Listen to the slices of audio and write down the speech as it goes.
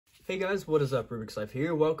Hey guys, what is up? RubiksLife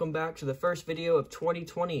here. Welcome back to the first video of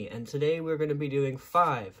 2020, and today we're going to be doing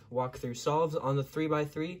 5 walkthrough solves on the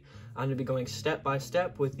 3x3. I'm going to be going step by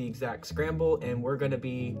step with the exact scramble, and we're going to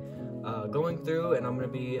be going through, and I'm going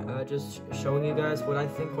to be just showing you guys what I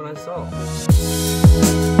think when I solve.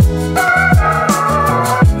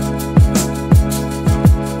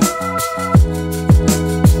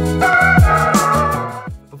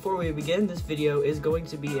 Before we begin, this video is going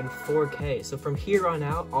to be in 4K. So from here on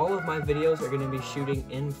out, all of my videos are going to be shooting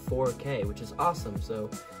in 4K, which is awesome. So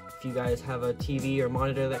if you guys have a TV or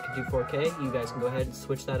monitor that can do 4K, you guys can go ahead and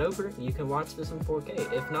switch that over and you can watch this in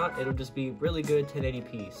 4K. If not, it'll just be really good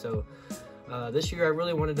 1080p. So this year I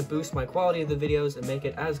really wanted to boost my quality of the videos and make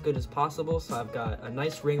it as good as possible. So I've got a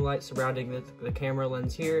nice ring light surrounding the camera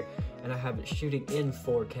lens here, and I have it shooting in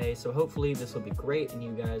 4K. So hopefully this will be great and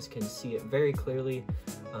you guys can see it very clearly.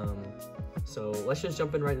 So let's just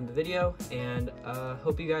jump in right into the video, and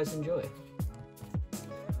hope you guys enjoy.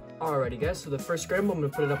 Alrighty guys, so the first scramble, I'm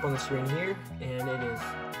going to put it up on the screen here, and it is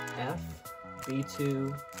F,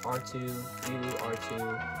 B2, R2, U,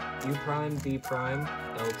 R2, U prime, B prime,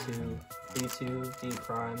 L2, B2, D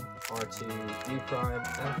prime, R2, U prime,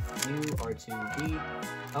 F, U, R2, D,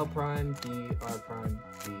 L prime, D, R prime,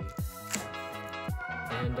 B, F.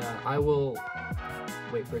 And I will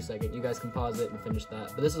wait for a second. You guys can pause it and finish that.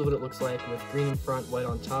 But this is what it looks like with green in front, white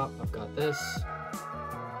on top. I've got this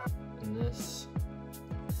and this.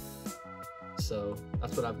 So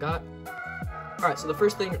that's what I've got. All right, so the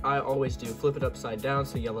first thing I always do, flip it upside down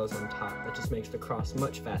so yellow's on top. That just makes the cross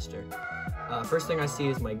much faster. First thing I see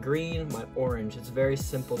is my green, my orange. It's very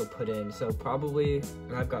simple to put in. So probably,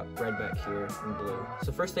 and I've got red back here and blue.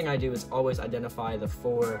 So first thing I do is always identify the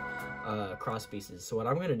 4 cross pieces. So what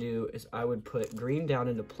I'm gonna do is I would put green down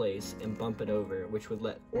into place and bump it over, which would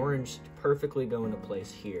let orange perfectly go into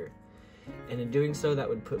place here. And in doing so, that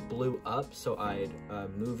would put blue up, so I'd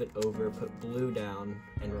move it over, put blue down,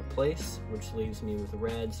 and replace, which leaves me with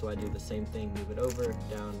red, so I do the same thing, move it over,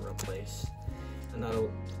 down, replace. And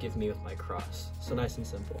that'll give me with my cross. So nice and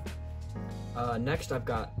simple. Next, I've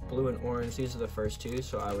got blue and orange. These are the first 2,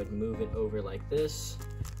 so I would move it over like this,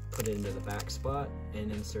 put it into the back spot,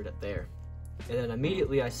 and insert it there. And then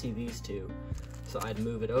immediately I see these 2, so I'd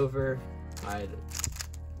move it over, I'd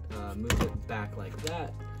move it back like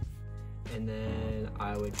that, and then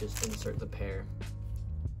I would just insert the pair.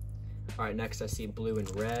 All right, next I see blue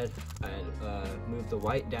and red. I'd move the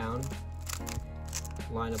white down,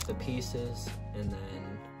 line up the pieces, and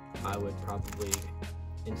then I would probably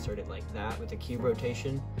insert it like that with a cube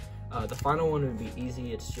rotation. The final one would be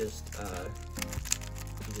easy. It's just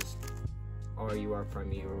RU R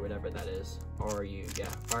prime U, or whatever that is. RU, yeah,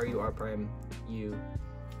 RU R prime U,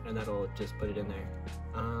 and that'll just put it in there.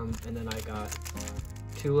 And then I got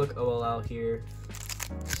 2-look OLL here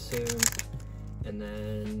soon, and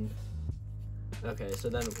then okay, so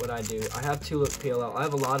then what I do, I have 2-look PLL. I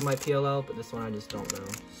have a lot of my PLL, but this one I just don't know.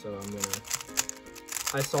 So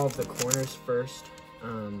I solve the corners first.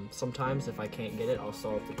 Sometimes if I can't get it, I'll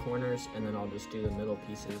solve the corners, and then I'll just do the middle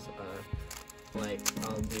pieces. Like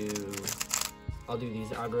I'll do these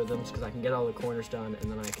algorithms because I can get all the corners done,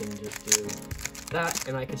 and then I can just do that,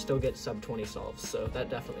 and I can still get sub 20 solves. So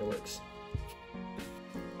that definitely works.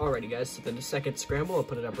 Alrighty guys, so then the second scramble, I'll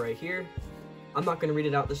put it up right here. I'm not gonna read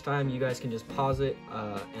it out this time. You guys can just pause it,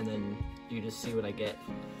 and then you just see what I get.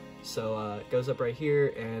 So it goes up right here,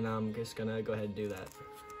 and I'm just gonna go ahead and do that.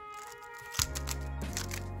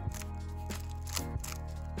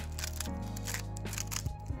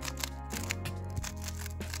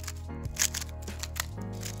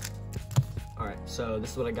 Alright, so this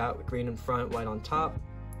is what I got with green in front, white on top.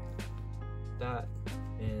 That,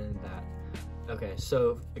 and that. Okay,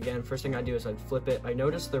 so again, first thing I do is I'd flip it. I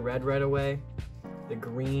notice the red right away, the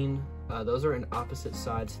green, those are in opposite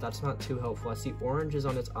sides, so that's not too helpful. I see orange is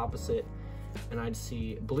on its opposite, and I'd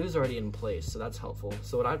see blue's already in place, so that's helpful.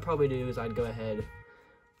 So what I'd probably do is I'd go ahead,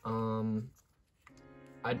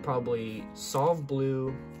 I'd probably solve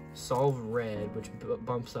blue, solve red, which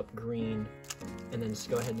bumps up green, and then just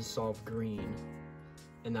go ahead and solve green.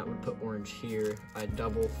 And that would put orange here. I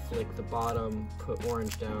double flick the bottom, put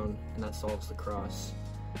orange down, and that solves the cross.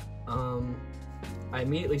 I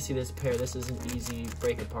immediately see this pair. This is an easy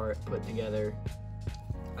break apart, put together.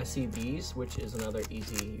 I see these, which is another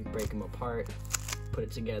easy, you break them apart, put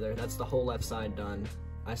it together. That's the whole left side done.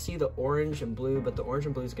 I see the orange and blue, but the orange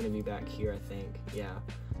and blue is gonna be back here, I think. Yeah,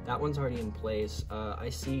 that one's already in place.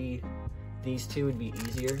 I see these 2 would be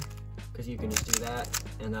easier, because you can just do that,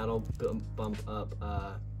 and that'll bump up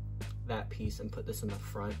that piece and put this in the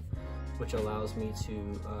front, which allows me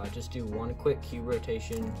to just do one quick cube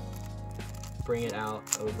rotation, bring it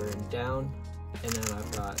out over and down, and then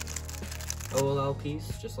I've got OLL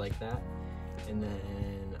piece just like that, and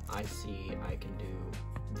then I see I can do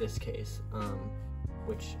this case,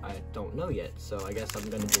 which I don't know yet, so I guess I'm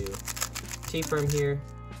gonna do T-firm here,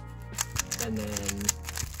 and then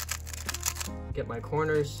get my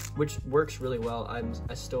corners, which works really well.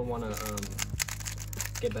 I still want to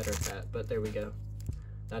get better at that, but there we go.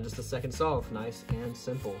 That is the second solve. Nice and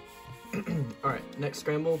simple. All right, next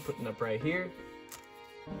scramble, putting up right here.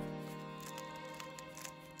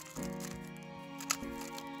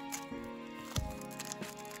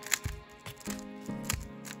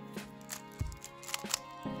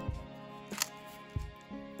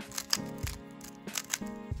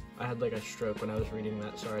 I had like a stroke when I was reading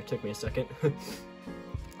that. Sorry, it took me a second. All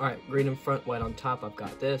right, green in front, white on top. I've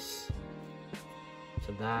got this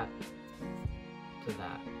to that to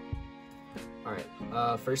that. All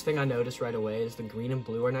right, first thing I noticed right away is the green and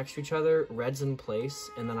blue are next to each other. Red's in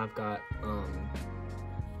place, and then I've got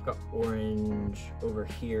orange over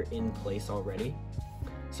here in place already.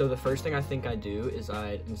 So the first thing I think I'd do is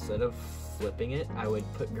instead of flipping it, I would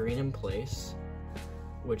put green in place,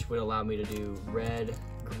 which would allow me to do red,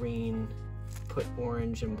 green, put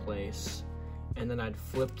orange in place, and then I'd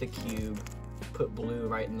flip the cube, put blue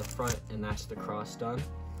right in the front, and that's the cross done.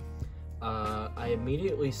 I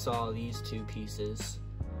immediately saw these two pieces,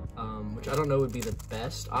 which I don't know would be the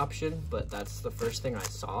best option, but that's the first thing I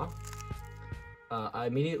saw. I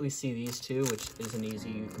immediately see these two, which isn't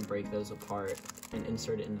easy. You can break those apart and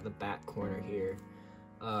insert it into the back corner here.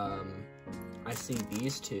 I see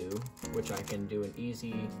these two, which I can do an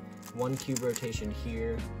easy one cube rotation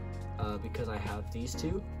here, because I have these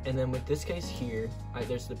two. And then with this case here,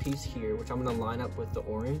 there's the piece here, which I'm gonna line up with the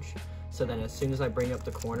orange. So then as soon as I bring up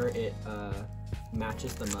the corner, it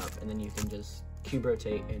matches them up, and then you can just cube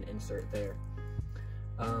rotate and insert there.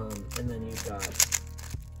 And then you've got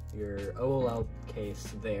your OLL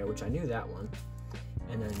case there, which I knew that one.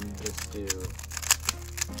 And then you just do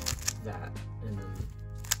that, and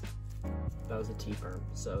then that was a T-firm.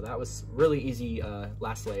 So that was really easy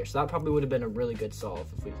last layer. So that probably would have been a really good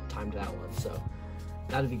solve if we timed that one. So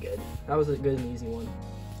that'd be good. That was a good and easy one.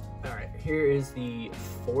 All right, here is the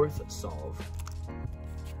fourth solve.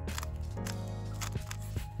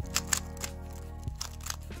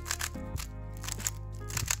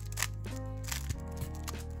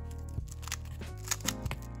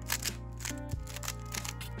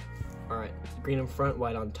 All right, green in front,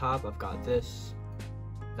 white on top. I've got this,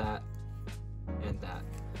 that, and that.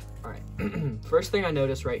 All right, first thing I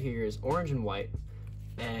noticed right here is orange and white,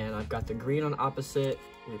 and I've got the green on opposite.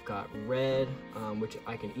 We've got red, which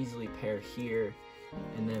I can easily pair here,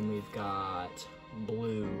 and then we've got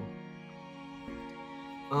blue.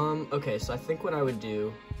 Okay, so I think what I would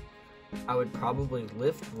do, I would probably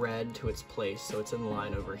lift red to its place so it's in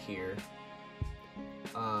line over here.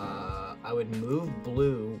 I would move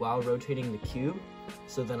blue while rotating the cube,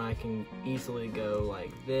 so then I can easily go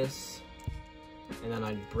like this, and then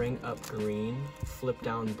I'd bring up green, flip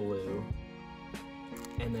down blue,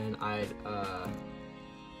 and then I'd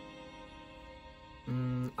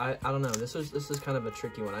I don't know, this is kind of a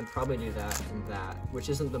tricky one. I'd probably do that and that, which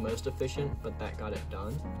isn't the most efficient, but that got it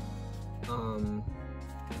done.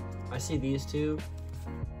 I see these two.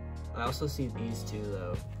 I also see these two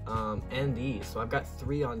though, and these. So I've got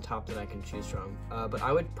three on top that I can choose from. But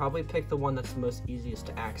I would probably pick the one that's the most easiest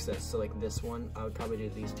to access. So like this one, I would probably do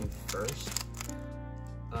these two first.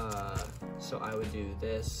 So I would do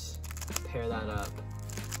this, pair that up,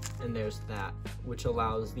 and there's that, which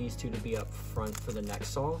allows these two to be up front for the next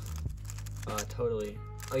solve. Totally.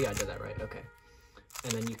 Oh yeah, I did that right, okay.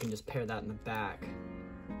 And then you can just pair that in the back,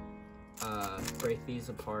 break these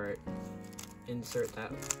apart, insert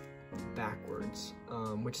that backwards,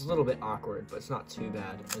 which is a little bit awkward, but it's not too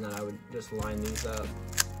bad. And then I would just line these up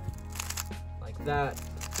like that,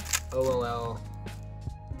 OLL,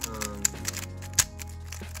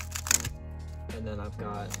 and then I've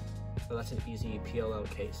got, oh, that's an easy PLL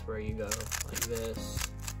case where you go like this,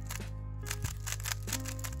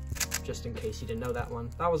 just in case you didn't know that one.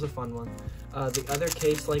 That was a fun one. The other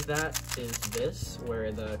case like that is this,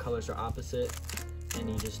 where the colors are opposite, and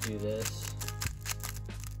you just do this.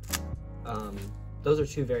 Those are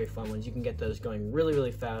two very fun ones. You can get those going really,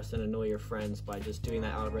 really fast and annoy your friends by just doing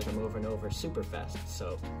that algorithm over and over super fast.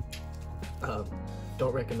 So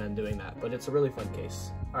don't recommend doing that, but it's a really fun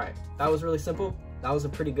case. All right, that was really simple. That was a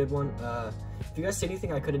pretty good one. If you guys see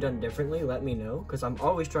anything I could have done differently, let me know, because I'm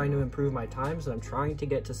always trying to improve my times, and I'm trying to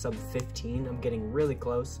get to sub 15. I'm getting really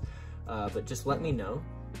close, but just let me know.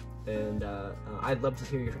 and I'd love to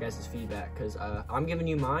hear your guys' feedback, because I'm giving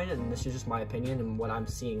you mine, and this is just my opinion and what I'm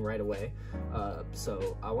seeing right away.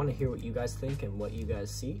 So I want to hear what you guys think and what you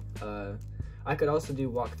guys see. I could also do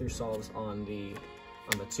walkthrough solves on the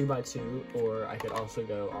 2x2, or I could also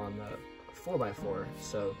go on the 4x4.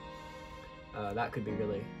 So that could be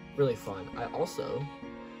really fun. I also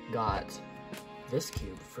got this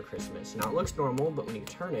cube for Christmas. Now it looks normal, but when you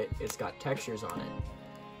turn it, it's got textures on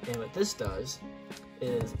it. And what this does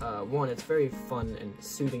is, one, it's very fun and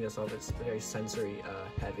soothing this off. It's very sensory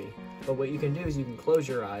heavy. But what you can do is you can close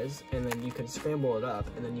your eyes, and then you can scramble it up,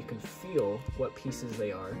 and then you can feel what pieces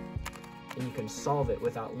they are, and you can solve it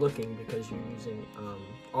without looking, because you're using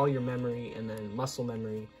all your memory and then muscle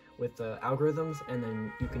memory with the algorithms, and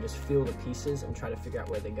then you can just feel the pieces and try to figure out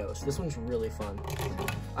where they go. So this one's really fun.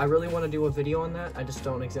 I really want to do a video on that. I just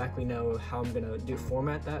don't exactly know how I'm gonna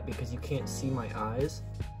format that, because you can't see my eyes,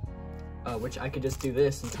 which I could just do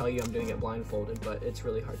this and tell you I'm doing it blindfolded, but it's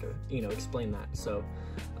really hard to, explain that. So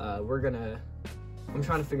I'm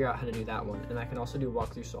trying to figure out how to do that one, and I can also do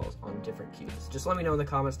walkthrough solves on different cubes. Just let me know in the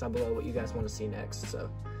comments down below what you guys want to see next. So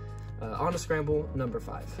on to scramble number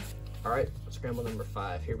 5. All right, scramble number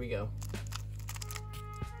 5, here we go.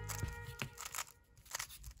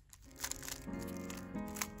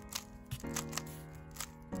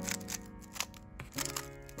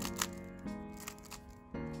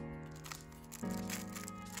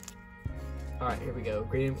 All right, here we go.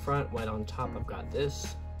 Green in front, white on top. I've got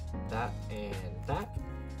this, that, and that.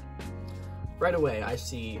 Right away,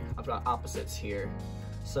 I've got opposites here.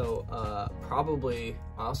 So probably,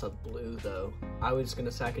 I also have blue though. I was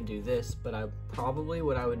gonna say I could do this, but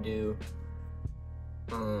what I would do,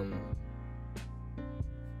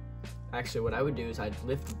 actually what I would do is I'd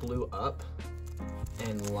lift blue up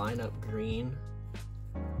and line up green,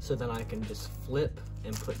 so then I can just flip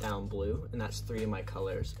and put down blue, and that's 3 of my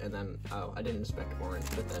colors. And then, oh, I didn't inspect orange,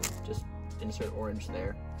 but then just insert orange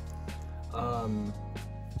there.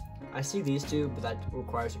 I see these two, but that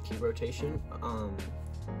requires a cube rotation.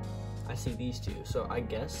 I see these two, so I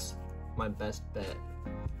guess my best bet,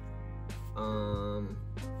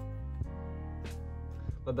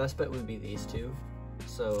 would be these two.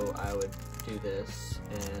 So I would do this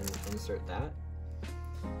and insert that,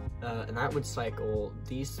 and that would cycle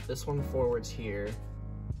this one forwards here,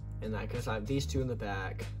 and that, because I have these two in the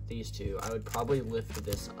back, these two, I would probably lift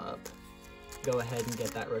this up, go ahead and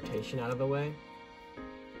get that rotation out of the way.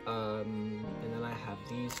 And then I have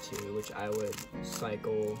these two, which I would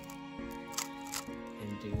cycle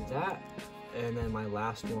and do that. And then my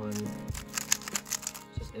last one,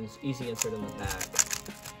 just easy insert in the back.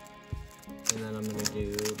 And then I'm gonna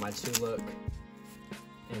do my 2 look.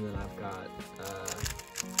 And then I've got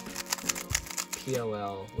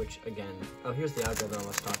PLL, which again, oh, here's the algorithm I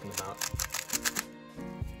was talking about.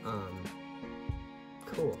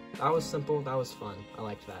 Cool. That was simple, that was fun. I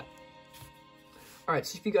liked that. Alright,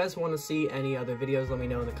 so if you guys want to see any other videos, let me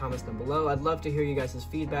know in the comments down below. I'd love to hear you guys'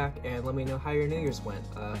 feedback, and let me know how your New Year's went.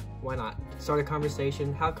 Why not? Start a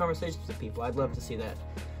conversation, have conversations with people. I'd love to see that.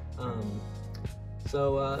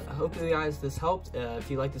 I hope you guys this helped. If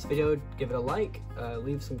you like this video, give it a like,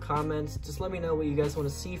 leave some comments. Just let me know what you guys want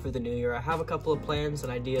to see for the new year. I have a couple of plans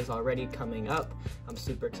and ideas already coming up. I'm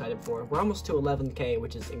super excited for. We're almost to 11K,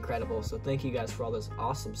 which is incredible. So thank you guys for all this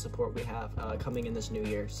awesome support we have coming in this new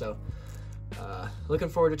year. So looking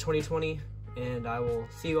forward to 2020, and I will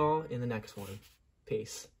see you all in the next one.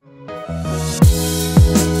 Peace.